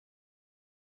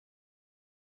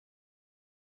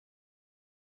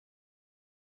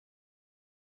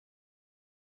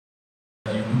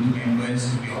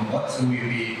members to be on board. So we'll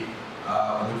be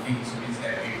working, so means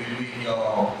that we evaluate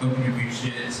your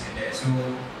contributions and that. So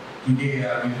today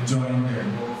we'll join the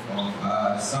both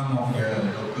of some of the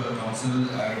local council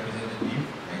representatives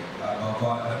like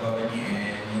Bhavani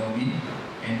and Youngbin.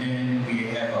 And then we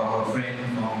have our friend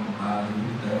from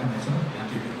Ubuntu LoCo.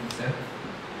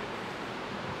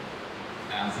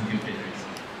 Thank you, Patrick.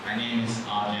 My name is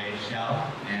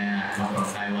Hsiao, and I'm from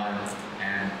Taiwan,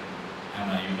 and I'm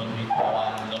a Ubuntu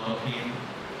LoCo team,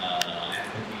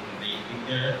 activity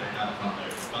leader, and I'm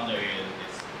founder is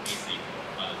BC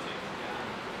politics.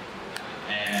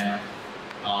 And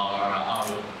our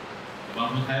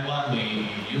Ubuntu Taiwan, we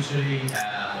usually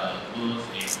have a booth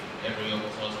in every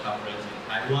open source conference in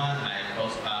Taiwan. I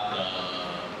host up the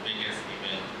biggest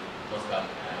event,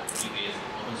 biggest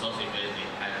open source event in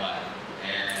Taiwan.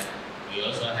 And we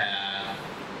also have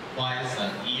twice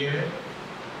a year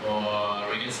for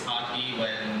release party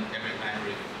when every time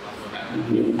we want to have a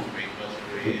new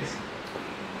release.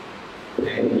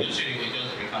 And usually we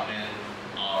just recommend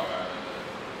our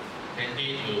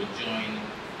attendee to join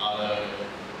other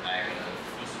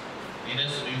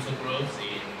user groups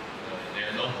in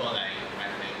their local, like we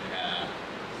have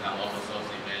some open source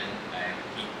event like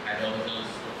open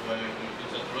source software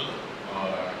user group,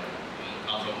 or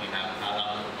also we have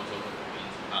Khairul, also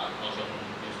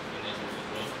user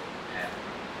group, and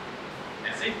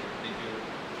that's it. Thank you.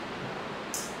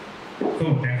 So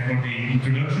thanks for the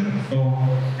introduction. So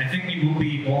I think it would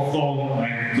be also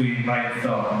like to invite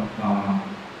some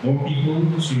more people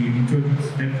to introduce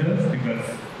themselves, because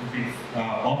it is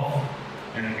off,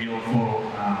 and we also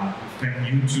expect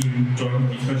you to join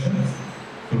the discussions.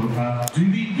 So do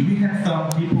we have some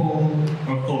people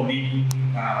also leading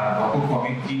local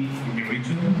community in the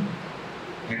region?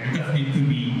 And it doesn't need to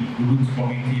be Ubuntu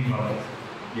community, but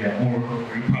yeah, more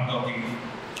part of the.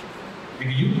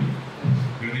 Maybe you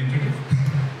will introduce.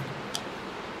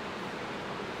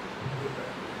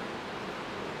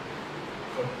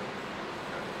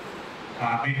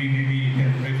 Maybe you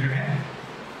can raise your hand.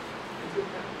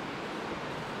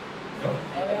 No?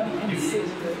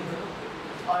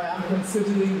 I am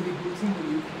considering rebooting the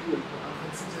UbuCon. I'm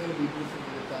considering rebooting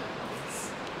the platforms.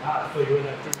 So you will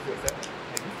introduce yourself?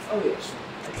 Oh yeah, sure.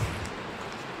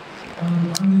 I'm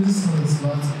new to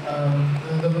Kamarudzzaman,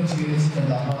 the community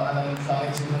and I'm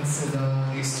trying to consider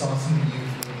restarting the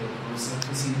UbuCon, so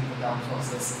proceeding with that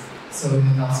process. So in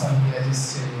the last time here, just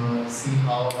to see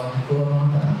how I can go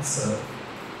around that. So.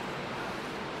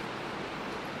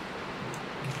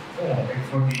 Thanks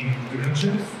for the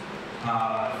introductions.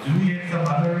 Do we have some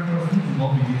other persons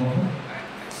involved with the local?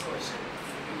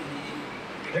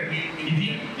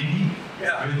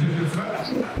 Yeah.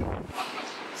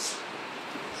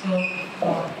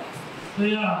 So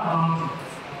yeah,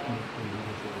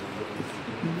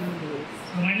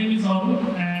 my name is Khairul,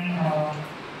 and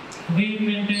we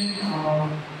maintain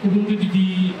Ubuntu DD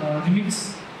remix.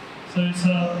 So it's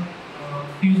a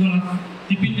fusion of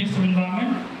DP text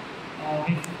environment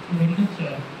with Ubuntu.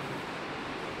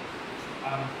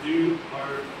 Or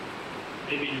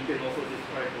maybe you can also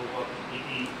describe what DD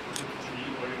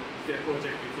or the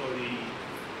project is already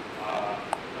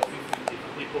assisting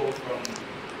people from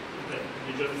the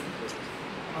region.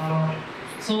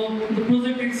 So the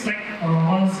project is like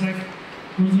was like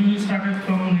originally started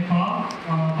from Nepal,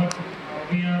 but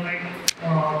we are like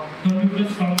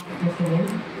contributors from across the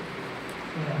world.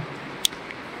 Yeah.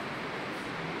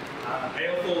 I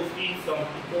also see some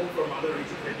people from other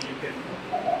regions that you can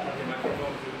have the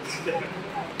microphone to them.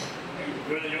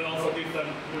 You also do some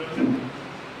introduction?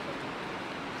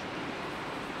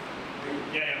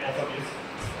 Yeah, also yes.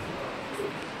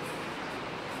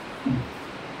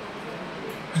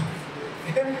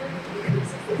 You can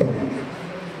introduce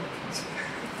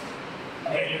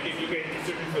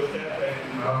yourself.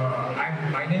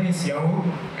 My name is Hsiao.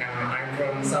 I'm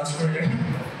from South Korea.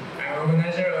 I'm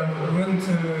organizer of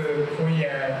Ubuntu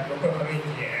Korea local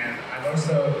community, and I'm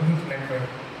also Ubuntu member.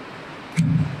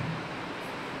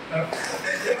 So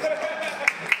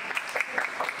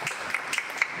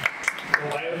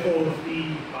I also see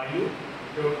Bayu,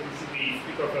 you should be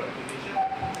speaker of the presentation.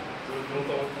 So you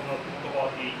also want to talk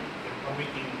about the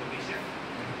community position.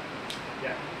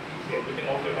 Yeah. We can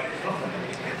also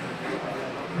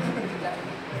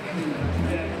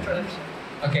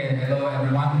Okay, hello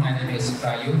everyone. My name is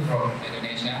Bayu from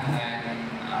Indonesia, and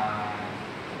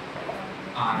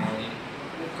I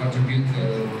contribute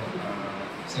to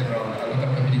several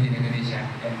local community in Indonesia,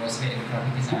 and mostly in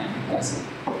graphic design, because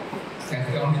that's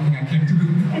the only thing I can do.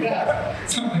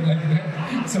 Something like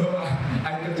that. So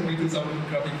I contribute to some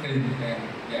graphic thing, and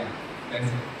yeah, that's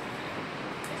it.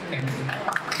 Thanks.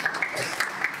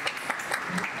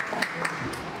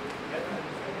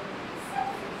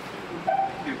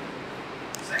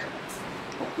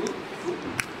 What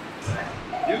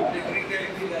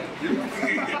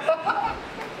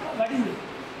is it?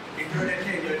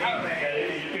 Introduction, your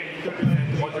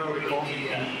name.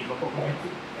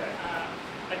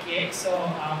 Okay, so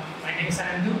my name is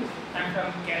Anandu. I'm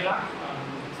from Kerala.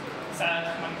 It's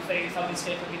one of the southeast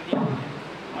state of India.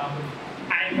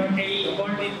 I'm not really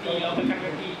involved with the local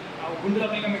community, Ubuntu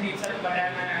local community itself, but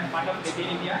I'm a part of the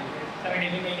India. So I'm a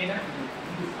daily maintainer.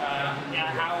 Yeah,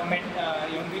 I have met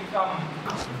Youngbin from.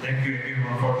 Thank you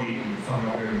everyone for some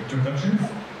of your introductions.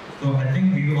 So I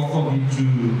think we also need to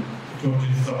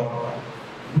introduce about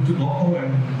Ubuntu LoCo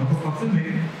and local concept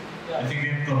maybe. I think we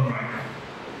have done right.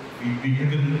 We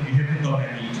haven't done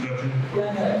any introduction.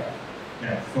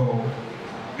 Yeah. So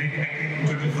maybe I can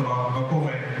introduce about LoCo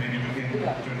and maybe you can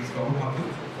introduce local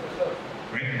concept.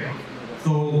 Right.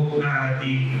 So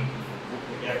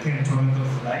can turn the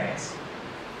slides.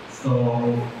 So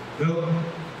well,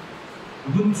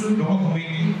 Ubuntu local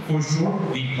community for sure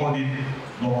we call it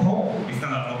local. It's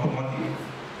not a local community.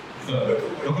 So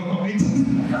local community.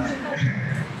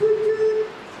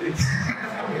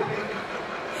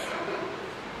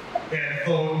 Yeah,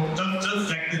 so just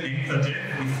like the name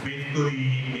suggests, it's basically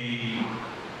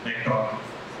a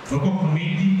local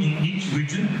community in each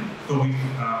region. So we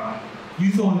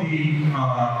usually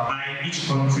by each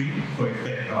country. So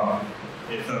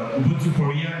it's Ubuntu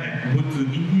Korea and Ubuntu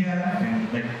India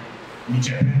and like in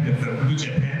Japan, there's Ubuntu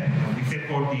Japan. Except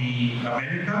for the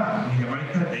America, in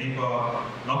America they have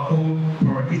local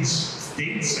for each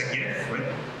states, I guess,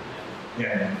 right?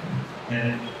 Yeah,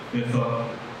 and there's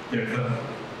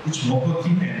each local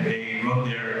team and they run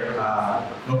their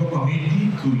local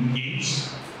community to engage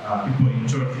people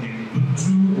interested in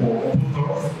Ubuntu or open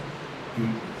source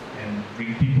and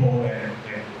bring people and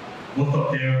most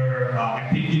of their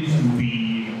activities will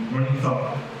be running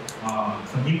some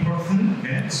in-person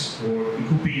events, or it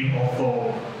could be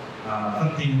also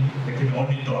something that can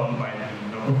only done by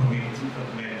the local community.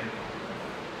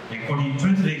 And for the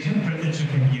translation can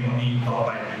be only done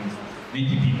by the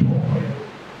native people. Right?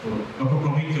 So local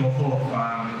community also,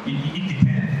 it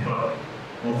depends, but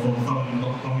also some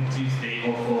local communities, they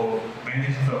also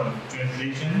manage some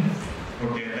translation for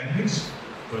their language,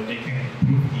 so they can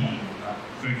improve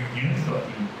the experience of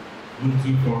the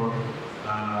Ubuntu for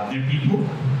their people.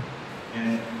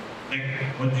 And like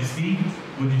what you see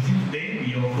today, we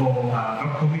also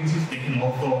local communities, they can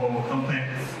also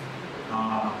sometimes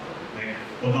like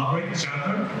collaborate each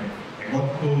other, like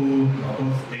local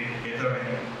stay together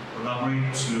and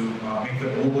collaborate to make the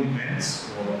global events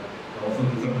or also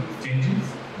do some exchanges.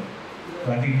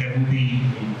 So I think that will be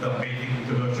the basic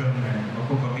introduction and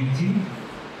local community.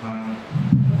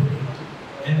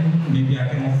 And maybe I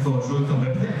can also show you some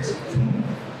websites.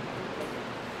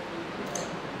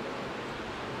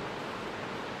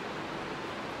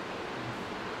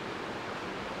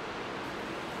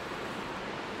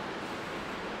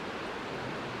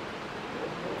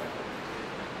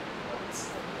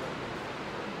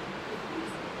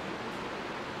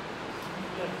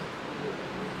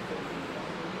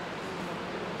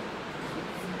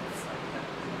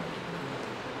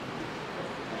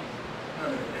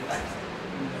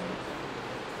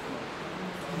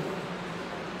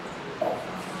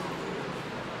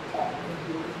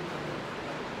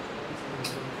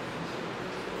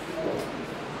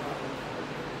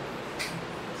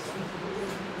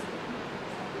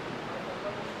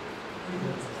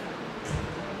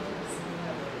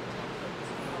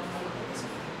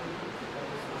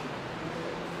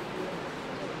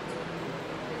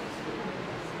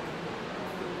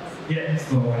 Yeah,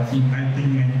 so I think I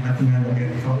will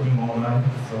get something online.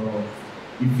 So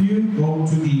if you go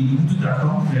to the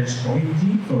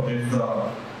ubuntu.com/community, so there's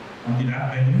on the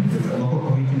left menu, there's a local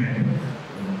community menu.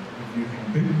 If you can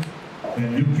click, then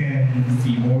you can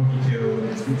see more detailed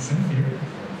descriptions here.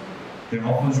 They're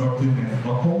often shortened as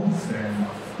locals, and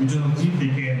regional teams, they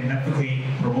can actively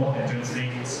promote and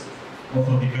translate,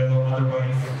 also develop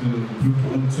otherwise to improve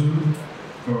Ubuntu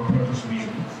for production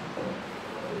reasons.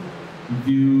 If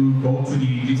you go to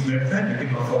this website, you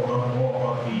can also learn more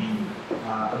about the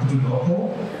Ubuntu LoCo.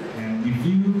 And if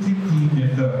you click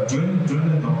the join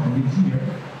the community here,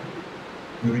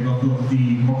 you can also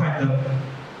see more kind of,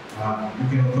 you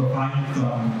can also find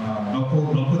some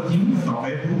local teams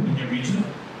available in your region,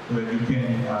 so that you can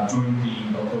join the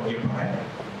local nearby.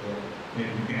 Then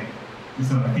you can do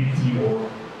some activity or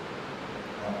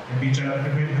happy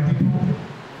people.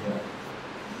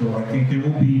 So I think there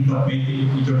will be some basic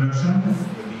introductions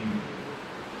to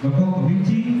the local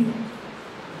community.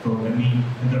 So let me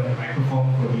hand the microphone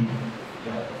for the.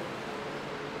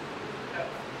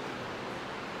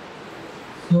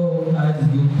 So as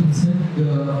Youngbin said,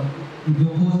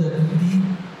 locos actually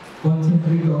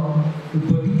concentrate on a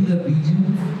particular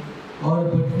region or a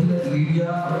particular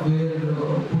area where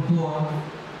Ubuntu or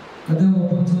other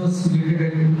open source related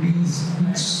activities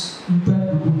which impact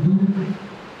Ubuntu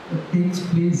takes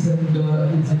place and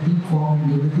is a team form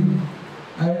and everything.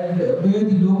 And where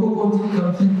the local council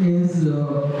comes in is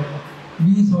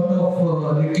we sort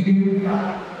of regulate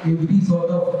every sort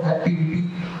of activity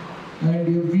and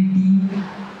every team,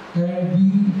 and we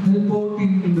help out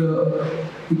in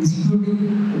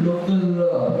executing local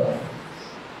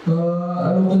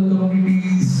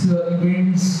communities,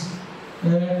 events,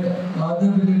 and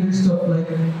other related stuff like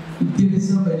if there is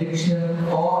some election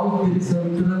or if there is some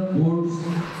internal boards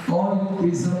or if there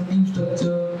is some team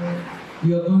structure,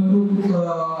 we are going to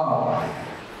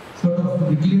sort of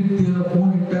regulate their own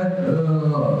entire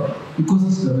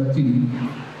ecosystem actually.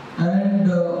 And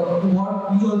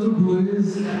what we also do is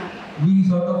we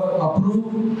sort of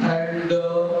approve and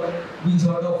we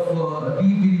sort of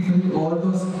re-verify all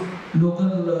those local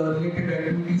related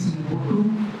activities in Ubuntu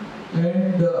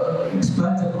and it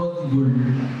spans across the world.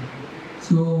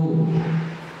 So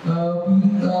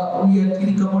we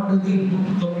actually come under the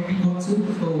Ubuntu Community Council,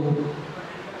 so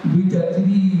which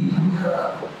actually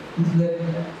is like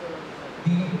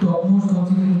the topmost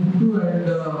council in Ubuntu, and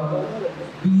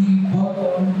we work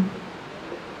on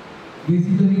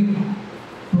basically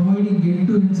providing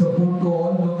end-to-end support to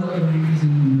all local communities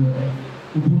in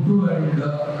Ubuntu and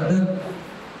other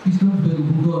systems where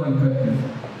Ubuntu are impacted.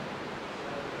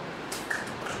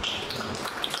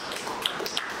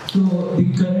 So the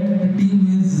current team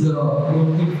is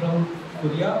Youngbin from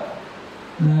Korea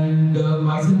and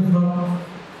myself from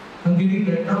Hungary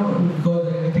right now because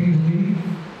I stay in Hungary.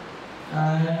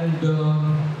 And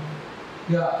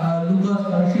Lucas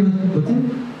Garcia was from Brazil.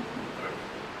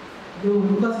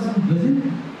 Lucas is from Brazil.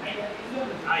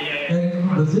 He's from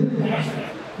Brazil.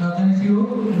 Hsiao,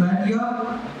 Matia,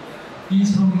 he is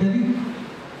from Italy.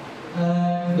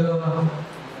 And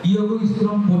Diego is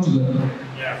from Portugal.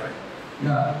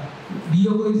 Yeah.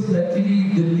 Diego is actually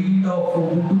the lead of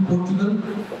Ubuntu Portugal.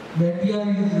 Matia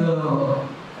is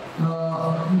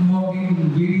involved in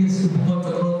various UbuCons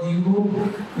across Europe,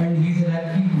 and he's an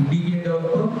active DBA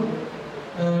developer.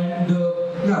 And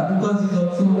Lucas is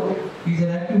also an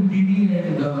active DD,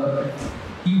 and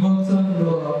he works on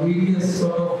various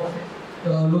sort of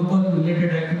local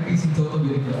related activities in South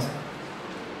America.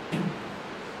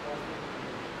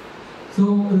 So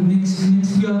next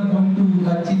we are going to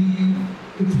actually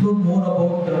explore more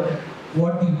about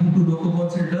what the Ubuntu LoCo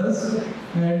Council does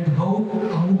and how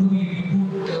do we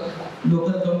reboot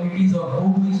local communities, or how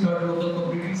do we start local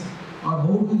communities, or how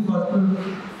do we foster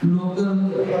local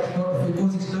sort of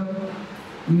ecosystem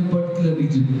in a particular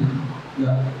region.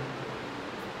 Yeah.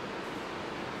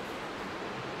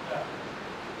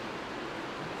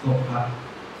 So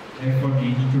thanks for the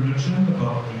introduction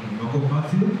about the LoCo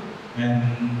Council, and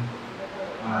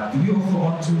do we also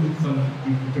want to do some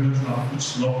introduction of each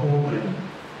LoCo?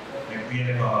 Like we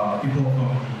have people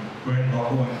from the Korean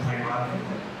LoCo and Taiwan and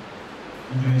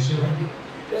Indonesia.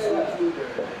 Yeah.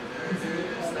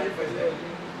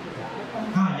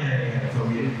 So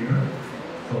we are here.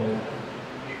 So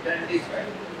you've done this,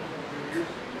 right?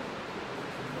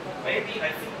 Maybe,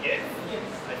 I think yes.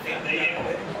 I think they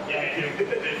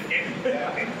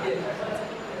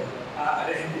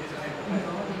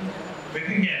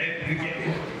we can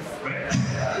right?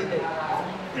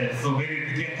 Yeah, so maybe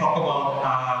we can talk about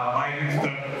why you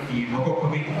start the local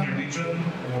community in the region,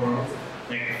 or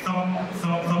like some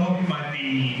of you might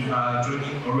be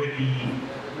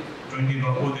joining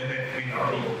local that have been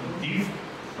already active.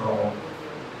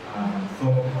 So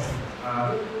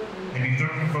maybe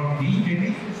starting from me, maybe.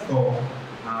 So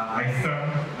I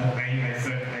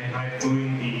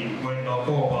joined the Korean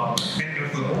LoCo about 10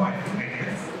 years ago, I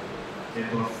guess. It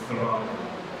was around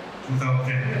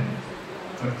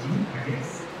 2013, I guess.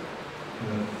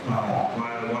 While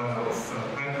I was a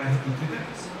high school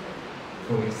student.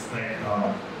 So it's like,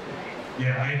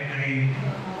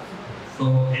 so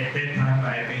at that time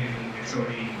I've been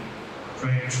actually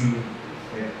trying to,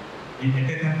 at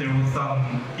that time there was some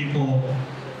people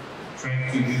trying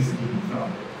to use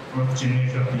some first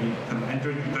generation of the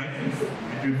Android devices,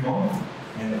 Android phones,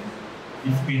 and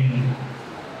it's been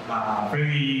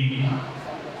very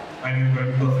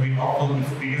awful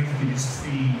experience to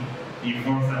see the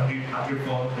first Android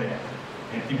phone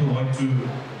and people want to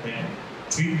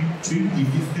treat the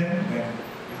system and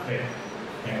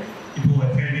people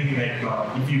are telling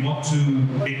if you want to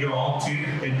make your own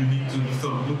chip, then you need to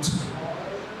install root.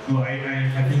 So I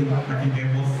think that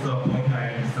was the point I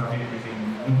started using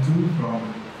Ubuntu from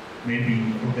maybe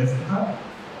desktop.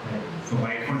 So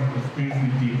my first experience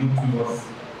with the Ubuntu was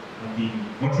on the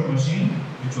virtual machine,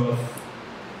 which was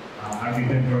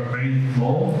architecture very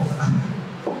slow.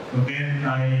 So then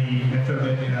after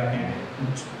that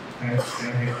I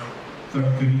started to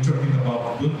interesting about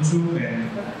Ubuntu,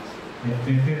 and at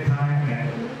that time,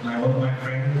 and one of my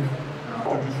friends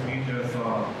introduced me to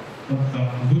some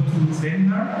Ubuntu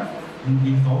seminar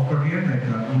in South Korea, like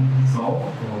in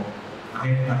Seoul. So I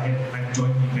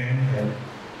joined the event, and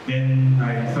then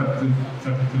I started to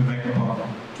like about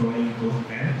joining those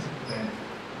events, and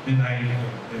then I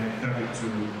started to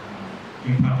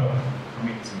be part of the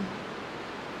community.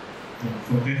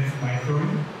 So that's my story,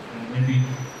 and maybe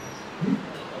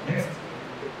next.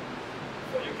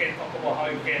 So you can talk about how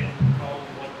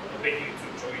what made you to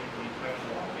join the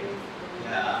community.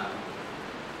 Yeah.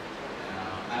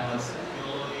 I was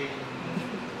joined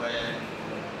when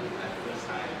I first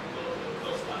time go to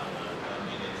those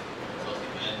community social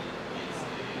event is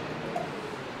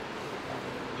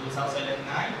in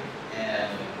 2009,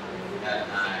 and that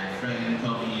my friend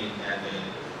told me that the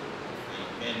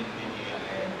event maybe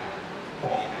I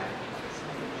really had interest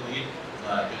to do it, so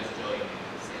I just joined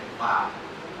the same part.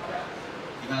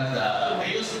 Because I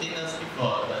used Linux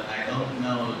before, but I don't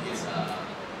know it's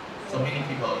so many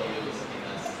people use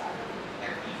Linux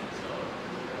like me, so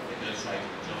I just try to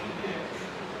join them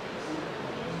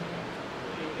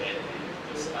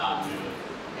to start to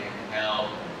and help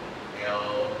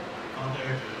Hunter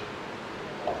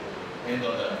to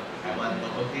handle the Taiwan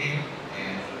local team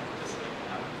and just like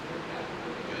that.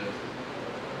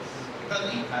 Because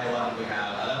in Taiwan we have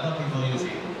a lot of people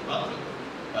using Ubuntu,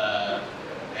 but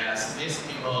as these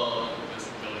people just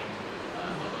join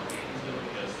local teams, so we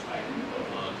just try to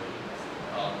promote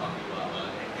talk people about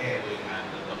hey, we have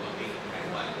the local team in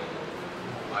Taiwan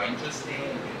are interesting,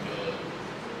 you can just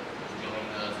join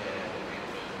us and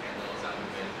just handle some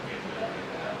events together.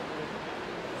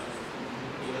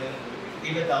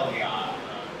 Even though we are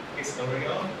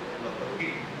historical local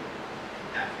team.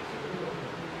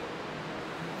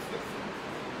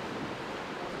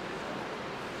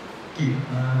 Okay,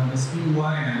 basically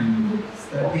why I'm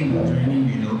starting joining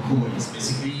the LoCo is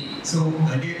basically, so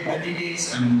early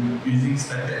days I'm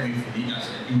started with Linux,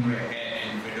 I think Red Hat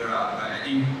and Fedora, but I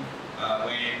think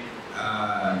when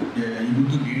the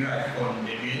Ubuntu derived from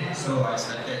Debian, so I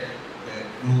started the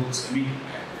groups,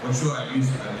 for sure I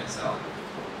used by myself,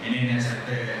 and then I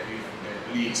started with the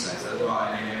colleagues like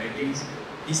Satwa and everything.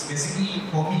 It's basically,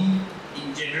 for me,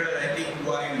 in general, I think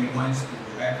why we want to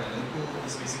have a LoCo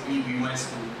is basically we want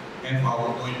to have our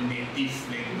own native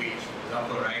language, for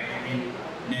example, right?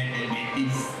 Then the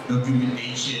native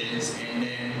documentations, and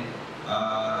then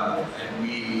and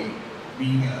we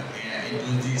being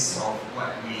enthusiasts of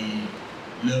what we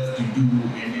love to do,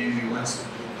 and then we want to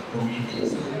do a community.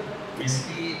 So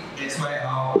basically, that's why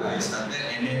how I started,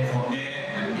 and then from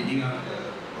there, I'm building up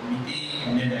the community,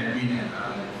 and then I've been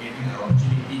getting an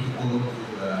opportunity to go to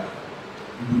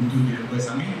Ubuntu Developer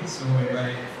Summit. So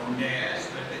whereby from there, I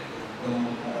started to know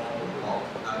more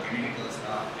about technical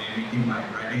stuff and meeting my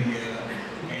brother here,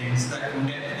 and start from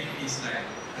there. I think it's like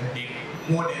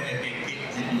more than a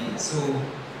decade journey. So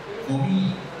for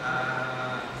me,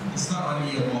 it's not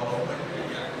only about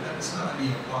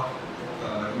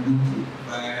Ubuntu,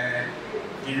 but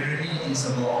generally it's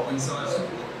about open source.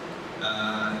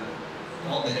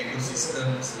 All the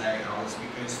ecosystems like our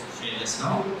speakers shared just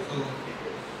now. So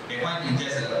that one is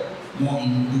just more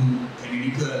into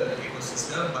canonical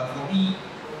ecosystem, but for me,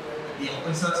 the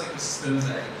open source ecosystems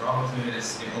like the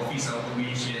browsers, the office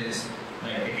automations,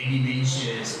 like the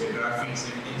animations, the graphics,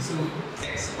 everything. So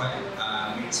that's what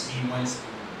makes me want to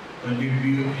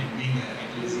contribute and being an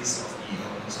enthusiast of the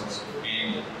open source.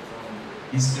 And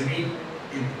history,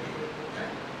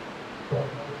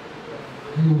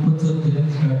 Open source journey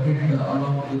started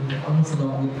almost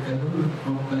along with Khairul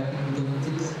from back in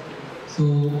 2006. So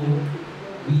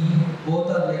we both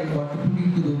are like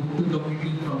contributing to the Ubuntu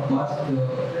community from past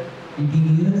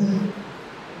 18 years,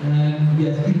 and we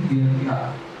are still here.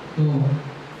 Yeah. So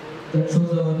that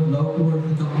shows our love towards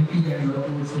the community and love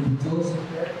towards open source.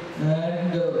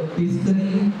 And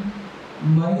basically,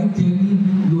 my journey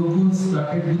with LoCo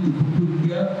started with Ubuntu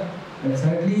India, and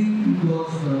sadly it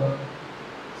was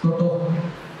sort of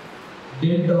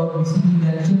dead or missing in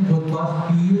action for the past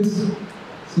few years.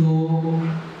 So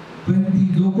when the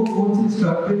LoCo course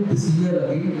started this year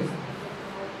again,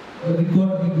 it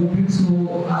got rebooted.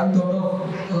 So I thought of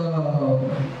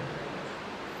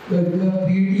creating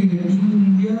a team in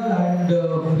India and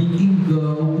bringing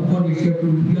UbuCon Asia to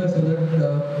India so that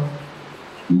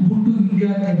Ubuntu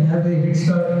India can have a head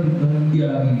start in India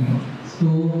again. So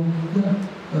yeah,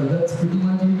 that's pretty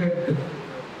much it.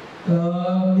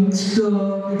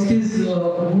 next is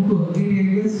Ubuntu Hungary, I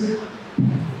guess.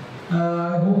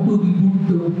 I hope to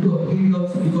reboot Ubuntu Hungary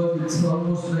also because it's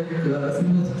almost like a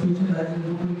similar situation as in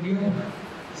Ubuntu India.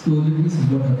 So let me see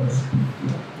what happens.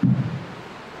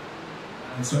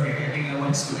 Sorry, I think I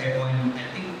want to add one, I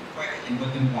think quite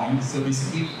important point. So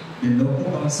basically, the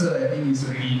local council, I think, is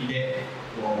already dead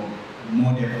for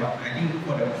more than, I think,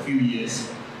 for a few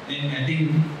years. And I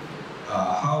think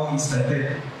how it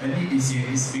started early this year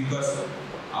is because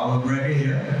our brother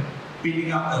here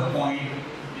picking up a point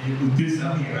to do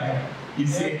something, right? You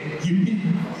said you need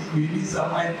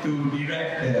someone to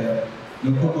direct the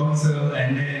local council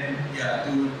and then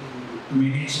to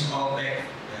manage all back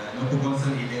the local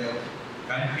council in the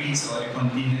countries or the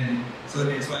continent. So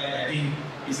that's why I think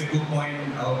it's a good point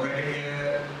our brother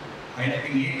here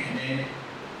highlighting it, and then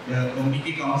the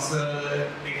community council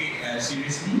take it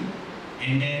seriously,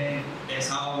 and then that's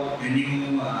how the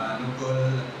new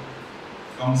local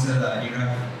council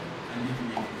derived.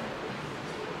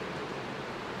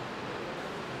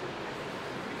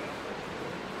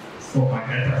 For my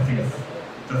data field,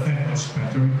 doesn't have much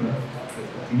battery, but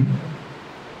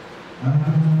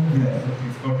yeah, so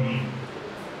it's got the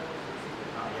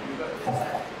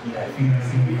I think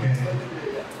we can.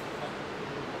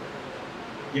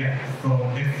 Yeah, so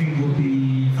next thing would be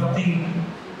something.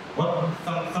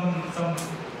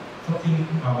 Something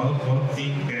one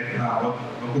thing that what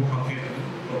local content do.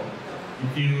 So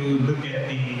if you look at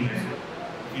the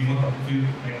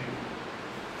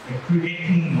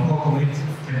creating local communities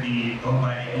can be done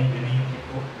by any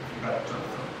people.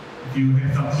 If you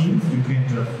have some teams, you can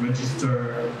just register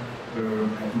your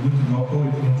Ubuntu LoCo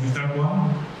if you want to start one.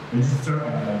 Register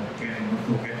and you can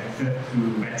also get access to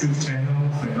metrics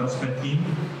channels and Launchpad team,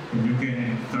 and you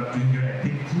can start doing your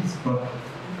activities. But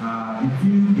if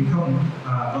you become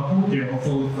local, there are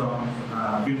also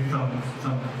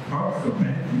some perks or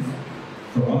benefits.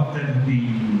 So one of them would be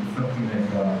something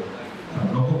like a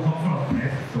local conference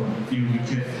pack. So if you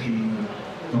request the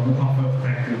local conference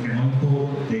pack, you can also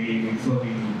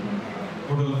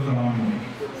order some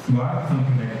swag,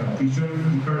 something like t-shirts,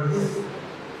 stickers,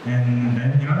 and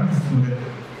lanyards, so that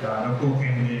local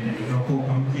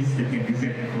communities they can use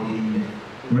it for the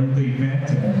run the event,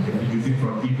 and they can use it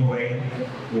for giveaway,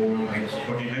 or like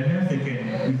for the lanyards they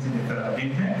can use it as a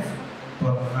name tag.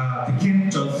 But they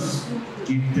can't just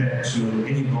give that to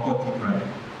any local team, right?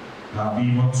 We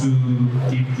want to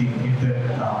give that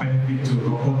benefit to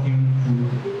local team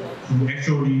who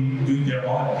actually do their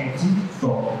own activity. So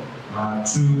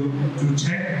to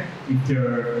check if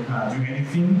they're doing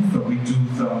anything, so we do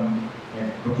some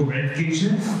local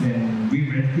verifications and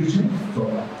re-verifications. So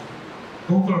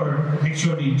those are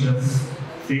actually just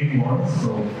same words.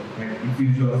 So like if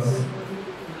you're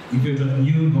just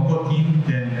new local team,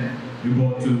 then you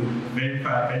go to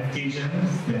verifications.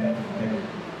 Then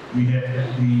we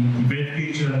have the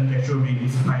verification actually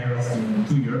expires in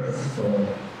 2 years. So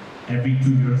every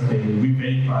 2 years they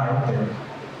re-verify that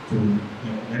to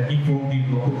inform the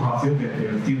local council that they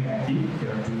are still active, they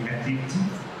are doing activities.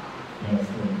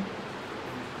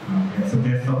 So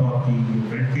that's about the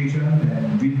verification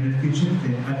and re-verification.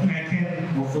 Then I think I can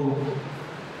also.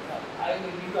 I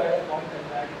need to add a point on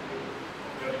that.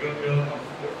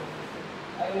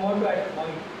 I want to add a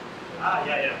point.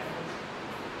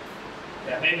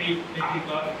 Yeah, maybe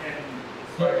God can.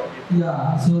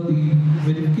 Yeah, so the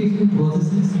verification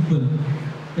process is simple.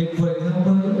 Like for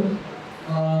example,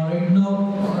 right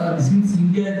now, since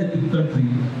India is a big country,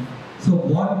 so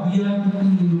what we are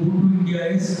doing in Ubuntu India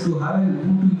is to have a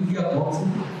Ubuntu India council,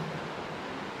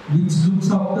 which looks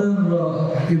after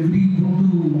every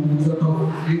Ubuntu sort of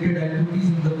related activities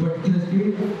in the particular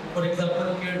state. For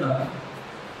example, Kerala.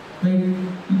 Like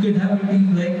you can have a team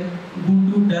like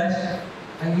Ubuntu-Kerala,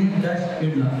 and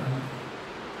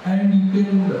you can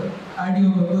add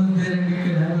your members there, and you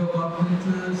can have your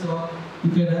conferences, or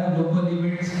you can have local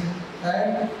events.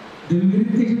 And the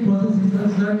verification process is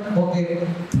such that, okay,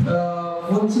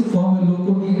 once you form a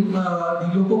local team,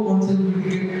 the local council will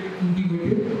get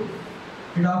integrated,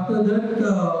 and after that,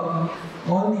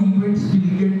 all the events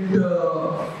will get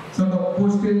sort of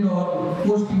posted, or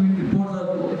post-event reports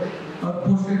are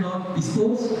posted on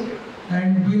Discourse,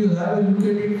 and we will have a look at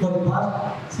it for the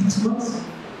past 6 months.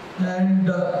 And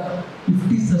if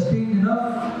it is sustained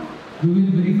enough, we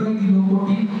will verify the local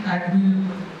team and we will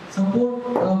support,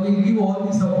 we'll give all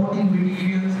the supporting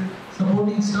materials,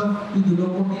 supporting stuff to the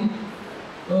local team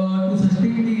to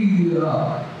sustain the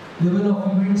level of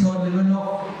events or level of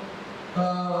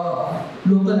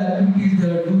local activities they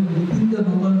are doing within the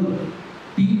local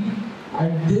team.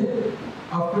 And then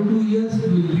after 2 years, we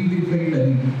will re-verify it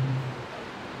again.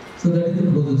 So that is the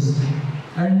process.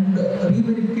 And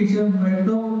re-verification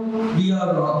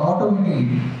are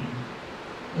automating it.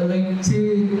 Like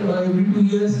say every 2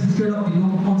 years, instead of the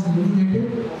UbuCons using it,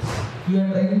 we are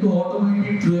trying to automate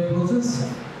it through a process,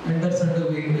 and that's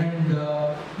underway. And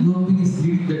Youngbin is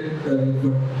leading that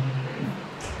effort.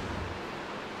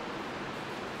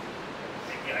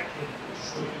 Maybe I can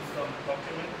show you some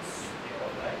documents.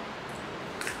 All right.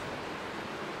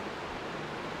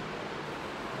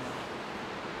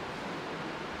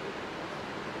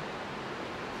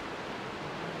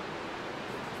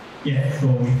 Yeah, so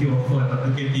if you also have a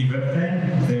look at the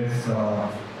website, there's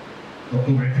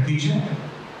local verification.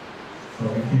 So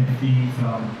you can see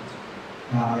some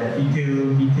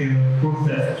detailed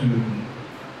process to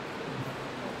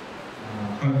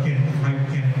how you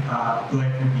can apply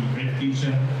for the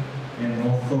verification and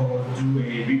also do a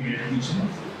re-verification.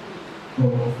 So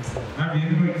I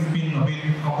remember it's been a bit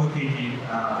complicated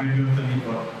previously,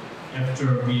 but after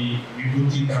we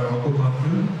rebooted our local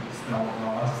country, it's now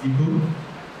much simple.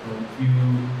 So if you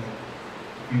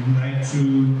would like to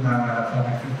have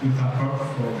access to some parts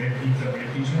for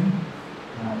verification,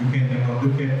 you can have a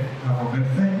look at our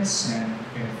websites and you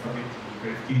can submit the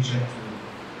verification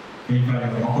to verify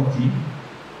your local team.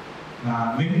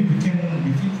 Maybe we can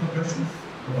receive some questions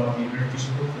about the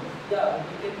verification process. Yeah,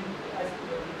 we can ask,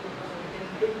 we can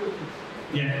take questions.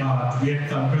 Yeah, we have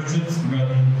some questions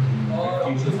regarding the Or also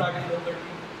verification. starting local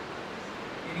team.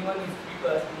 Anyone is free to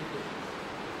ask me questions.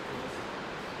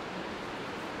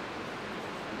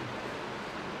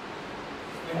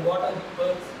 And what are the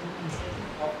perks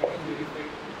of getting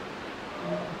verified?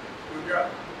 Rudra,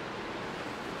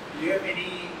 do you have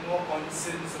any more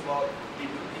concerns about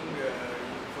rebooting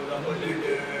for example, the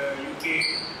UK?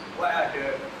 What are the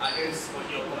others on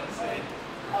your concern?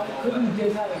 I couldn't get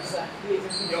that exactly.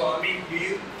 I mean,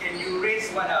 can you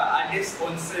raise what are others'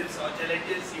 concerns or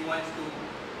challenges you want to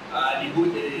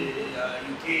reboot the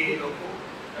UK logo?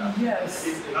 Yes.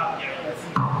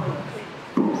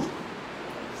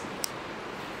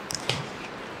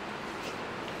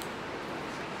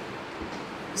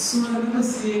 So I remember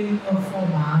seeing a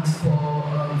format for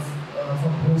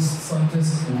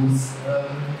post-scientist schools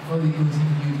for the Ubuntu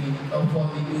LoCo,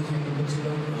 and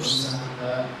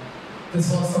this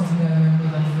was something I remember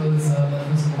that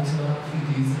was voted on a few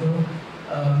days ago.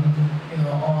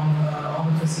 On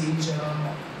the procedure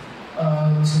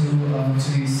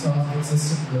to start an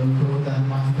existing logo that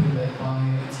might be led by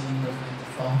a team of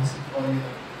defunct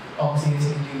or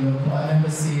creating a new logo. I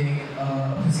remember seeing a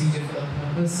procedure for that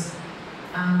purpose.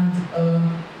 And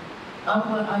I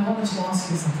wanted to ask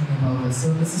you something about this. So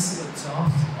this is still a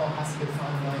draft, or has it been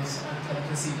finalized, and can I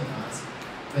proceed with that?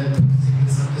 The posting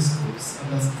is on discourse, and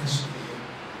that's officially.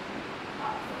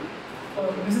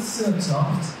 Is it still a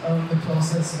draft, the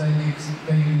process where you use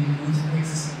an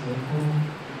existing logo,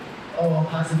 or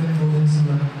has it been rolled into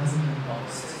and has it been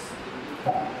passed?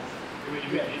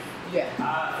 Yeah.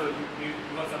 So you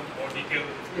want some more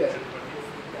detailed Yeah.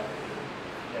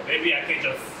 Yeah, maybe I can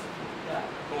just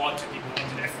go on to the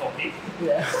next topic.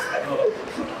 Yeah.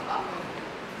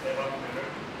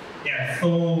 Yeah, so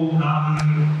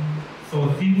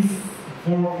since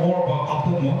for about a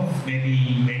couple of months, maybe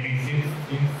since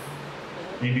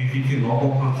the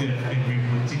local council has been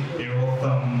rebooted, there were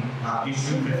some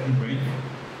issues that been raised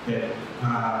that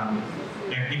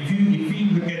like if you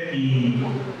look at the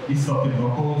list of the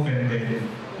locals and then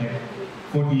like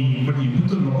for the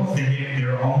Ubuntu locals, they have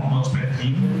their own launchpad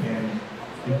team, and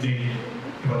if they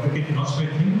look at the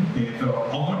launchpad team, they have their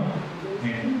owner,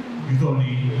 and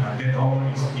usually that owner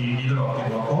is the leader of the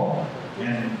local.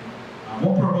 And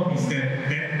one problem is that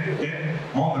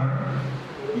owner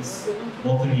is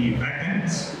mostly backend.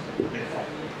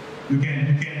 You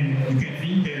can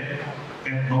think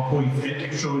that local is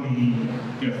actually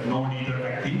there's no leader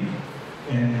active,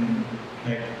 and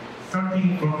like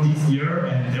starting from this year,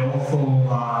 and there are also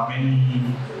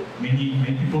many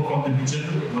people from the region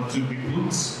want to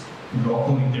reboot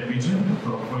local in the region. So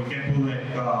for example, there's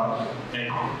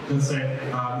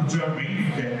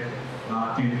Ravindra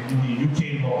that in the UK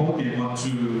local they want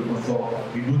to also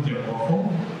reboot their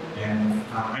local, and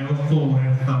I also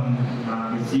have some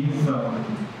received some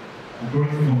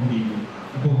growth from the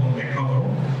people from Khairul.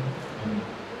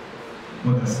 We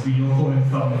also have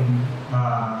some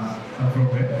from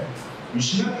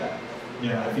Michigan.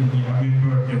 Yeah, I think I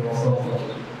remember there was also.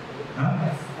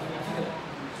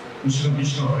 Michigan,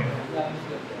 right?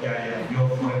 Yeah. We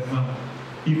also have some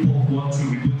people who want to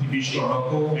reboot the Michigan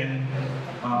local, and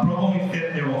problem is that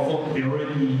they're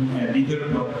already a leader,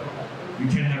 but we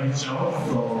cannot reach out.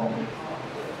 So,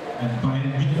 we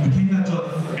cannot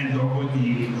just hand over the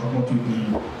local to the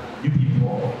new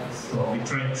people. So we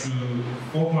try to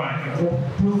formalize a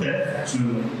process to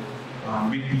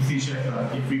make decisions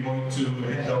if we're going to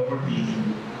hand over the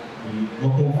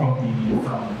local from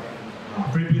the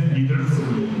previous leaders to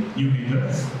the new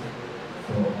leaders.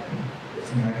 So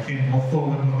I can also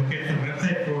locate the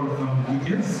website for some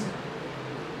details.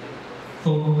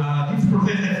 So this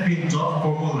process has been just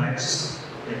formalized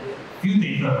a few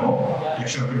days ago,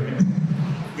 actually.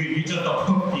 we just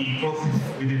uploaded the process a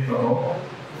few days ago.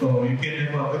 So you can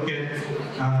have a look at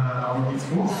our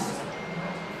discourse.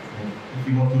 If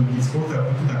you want to discourse at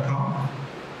Ubuntu.com,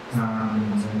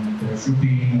 there should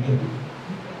be,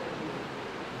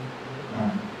 I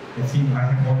think I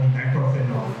have only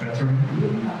 9% of battery.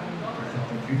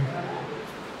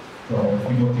 So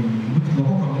if you go to Ubuntu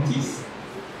local communities,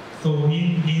 so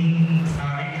in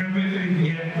Khairul we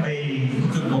have a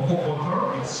Ubuntu local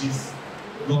portal, which is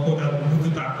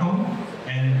local.ubuntu.com,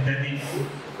 and that is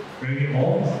very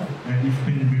old, and it's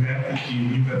been revamped with the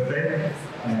new website.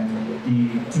 And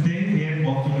today we are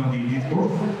working on the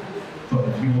discourse. So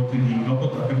if you go to the local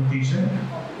documentation,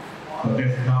 so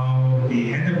there's now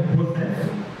the handover process.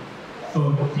 So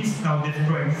this now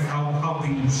describes how the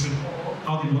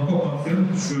local council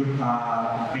should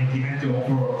make the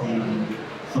handover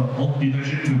from old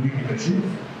leadership to new leadership.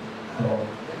 So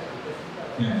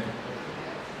yeah,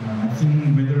 I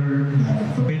think whether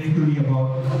so basically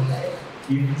about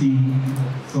if the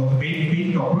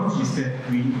basic approach is that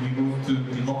we go to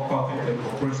the local process and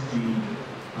approach the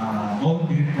all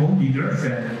leaders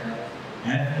and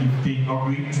if they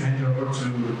agree to hand over to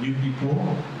new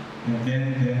people, and then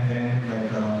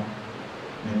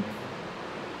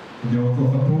there was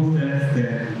also a process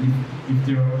that if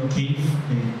there are in case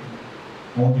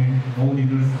all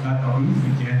leaders not agree, we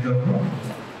can hand over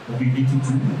what we need to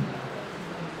do.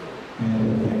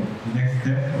 And the next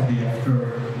step will be after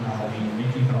the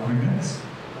making agreements.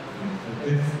 So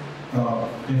this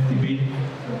debate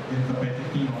is the basic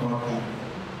thing about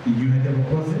the new handover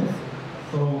process.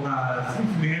 So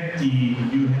since we have the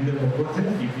new handover process,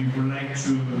 if you would like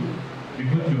to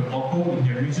recruit your local in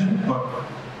your region, but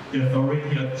there's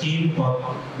already a team but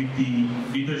with the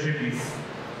leadership is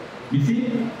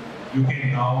missing, you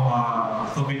can now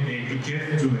submit a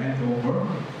request to hand over.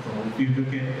 So if you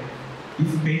look at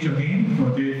this page again, so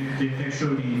there's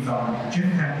actually some chat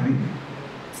template.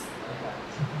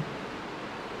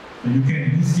 So you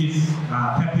can use this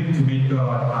template to make a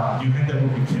new handover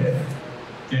request.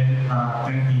 Then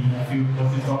if you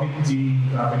also submit the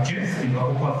request, the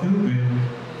local council will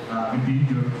review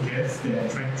your request and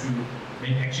try to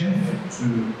make actions to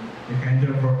make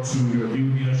handover to your new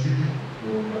leadership.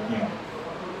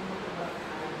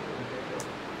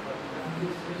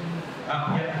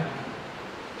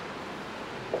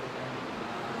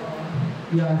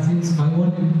 Yeah, since my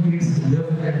 1 minute is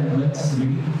left and lunch is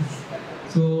ready.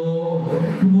 So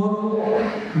tomorrow,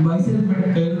 myself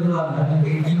and Khairul are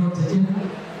having a keynote session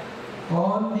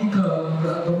on the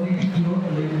community keynote,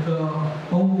 like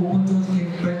how open source can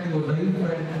impact your life,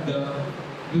 and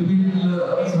we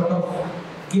will sort of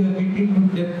get into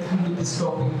depth into this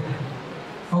topic.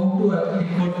 How to actually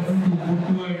contribute to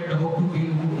Ubuntu and how to gain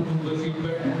Ubuntu membership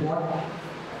and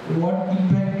what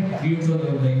impact it creates on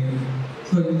your life.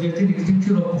 So it's just an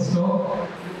extension of this talk,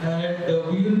 and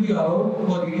we will be around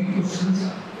for any questions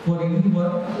for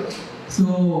anyone. So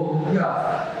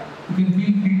yeah, you can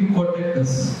feel free to contact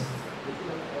us.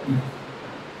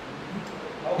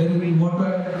 Anyone want to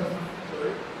add?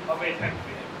 Okay, thank you.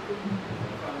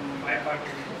 From my part,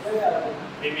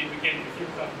 maybe we can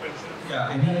receive some questions.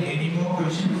 Yeah, any more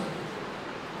questions?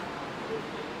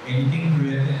 Anything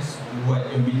related to what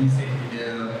Youngbin said with the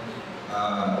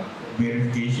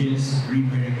verifications,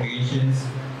 re-verifications,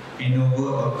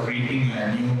 handover or creating a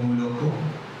new logo?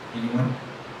 Anyone?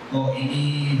 Or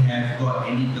any have got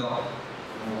any doubt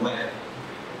or what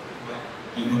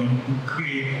you're going to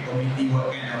create a committee, what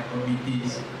kind of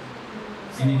committees?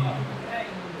 So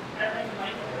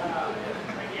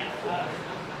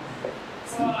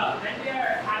when we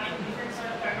are having different sort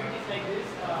of communities like this,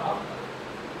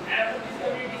 and these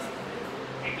communities,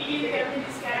 technically the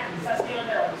communities can sustain on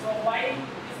their own. So why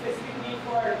the specific need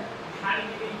for having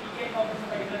a dedicated of this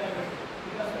particular community?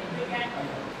 Because they can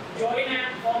join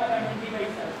and form a community by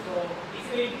itself. So is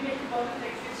the integration process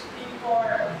existing for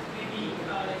maybe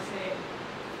let's say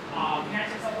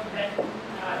financial support that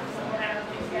support and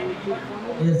things can be given?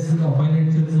 Yes,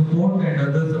 financial support and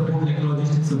other support like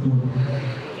logistic support.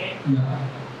 Okay. Yeah.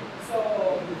 So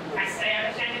as I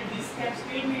understand it, this can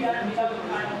still be done without an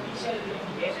official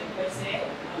verification per se.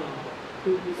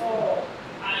 So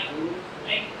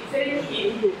like is there any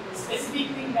specific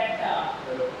thing that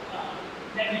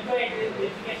that requires the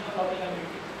verification of the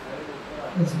community?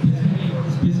 The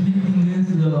specific thing is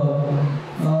we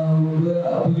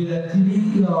will will actually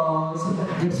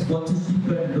get sponsorship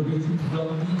and donations from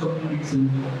the community itself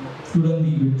to run the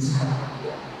events.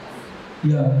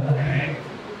 Yeah.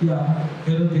 Yeah.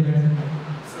 Khairul,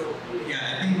 So, yeah,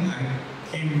 I think I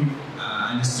came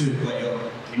understood what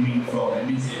you're coming from. I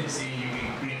mean, say you can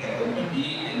create a community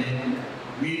and then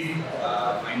with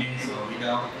finance or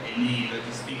without any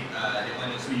logistic, that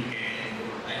one also you can.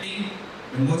 I think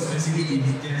the most specific is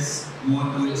just more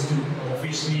towards to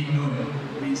officially known,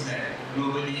 means that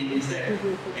globally means that,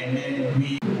 and then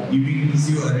you gives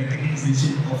you a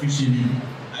recognition officially.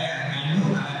 I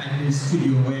know I understood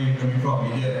you where you're coming from.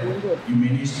 Either you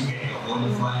managed to get your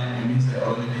own fund, it means that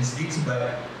all of these things, but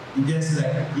it just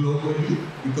like globally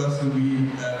because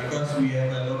we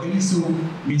have a locally, so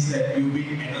means that you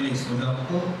being acknowledged. For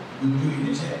example,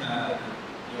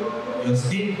 your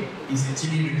state is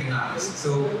actually recognized.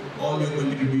 So all your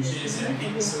contributions,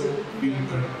 everything, so being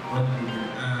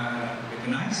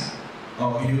recognized.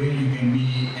 Or either way, you can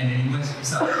be anonymous.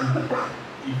 It's up to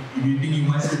you. If you think you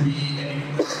want to be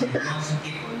anonymous, you want to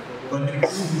take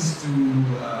contributions to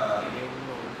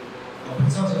open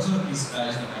source also is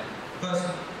not bad. Because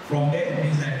from there, it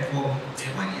means that for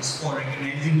that one is for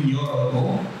recognizing your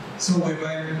logo. So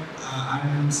whereby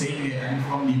I'm saying that I'm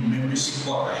from the membership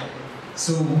board, right?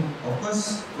 So of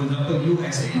course, for example, you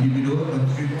as an individual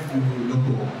contribute to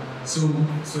logo.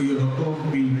 So your logo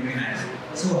being recognized.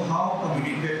 So how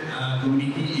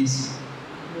community is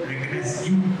recognize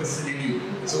you personally.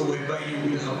 So whereby you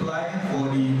will apply for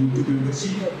the YouTube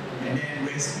membership, and then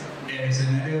there is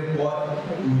another board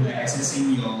who will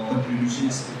accessing your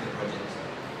contributions to the project.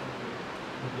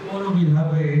 Tomorrow we'll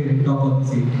have a talk on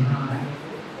this.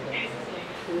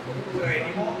 So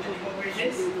any more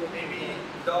questions? Maybe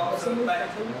dogs or like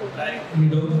We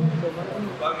don't.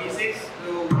 Bagi says,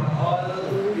 so all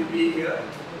will be here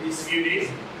these few days.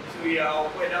 So we are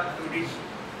open up to reach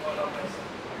all of us.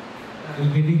 I will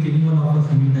get anyone of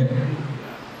us anytime.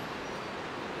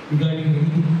 Regarding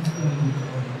anything,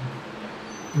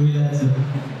 we will answer.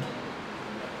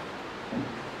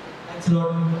 Thanks a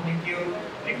lot. Thank you.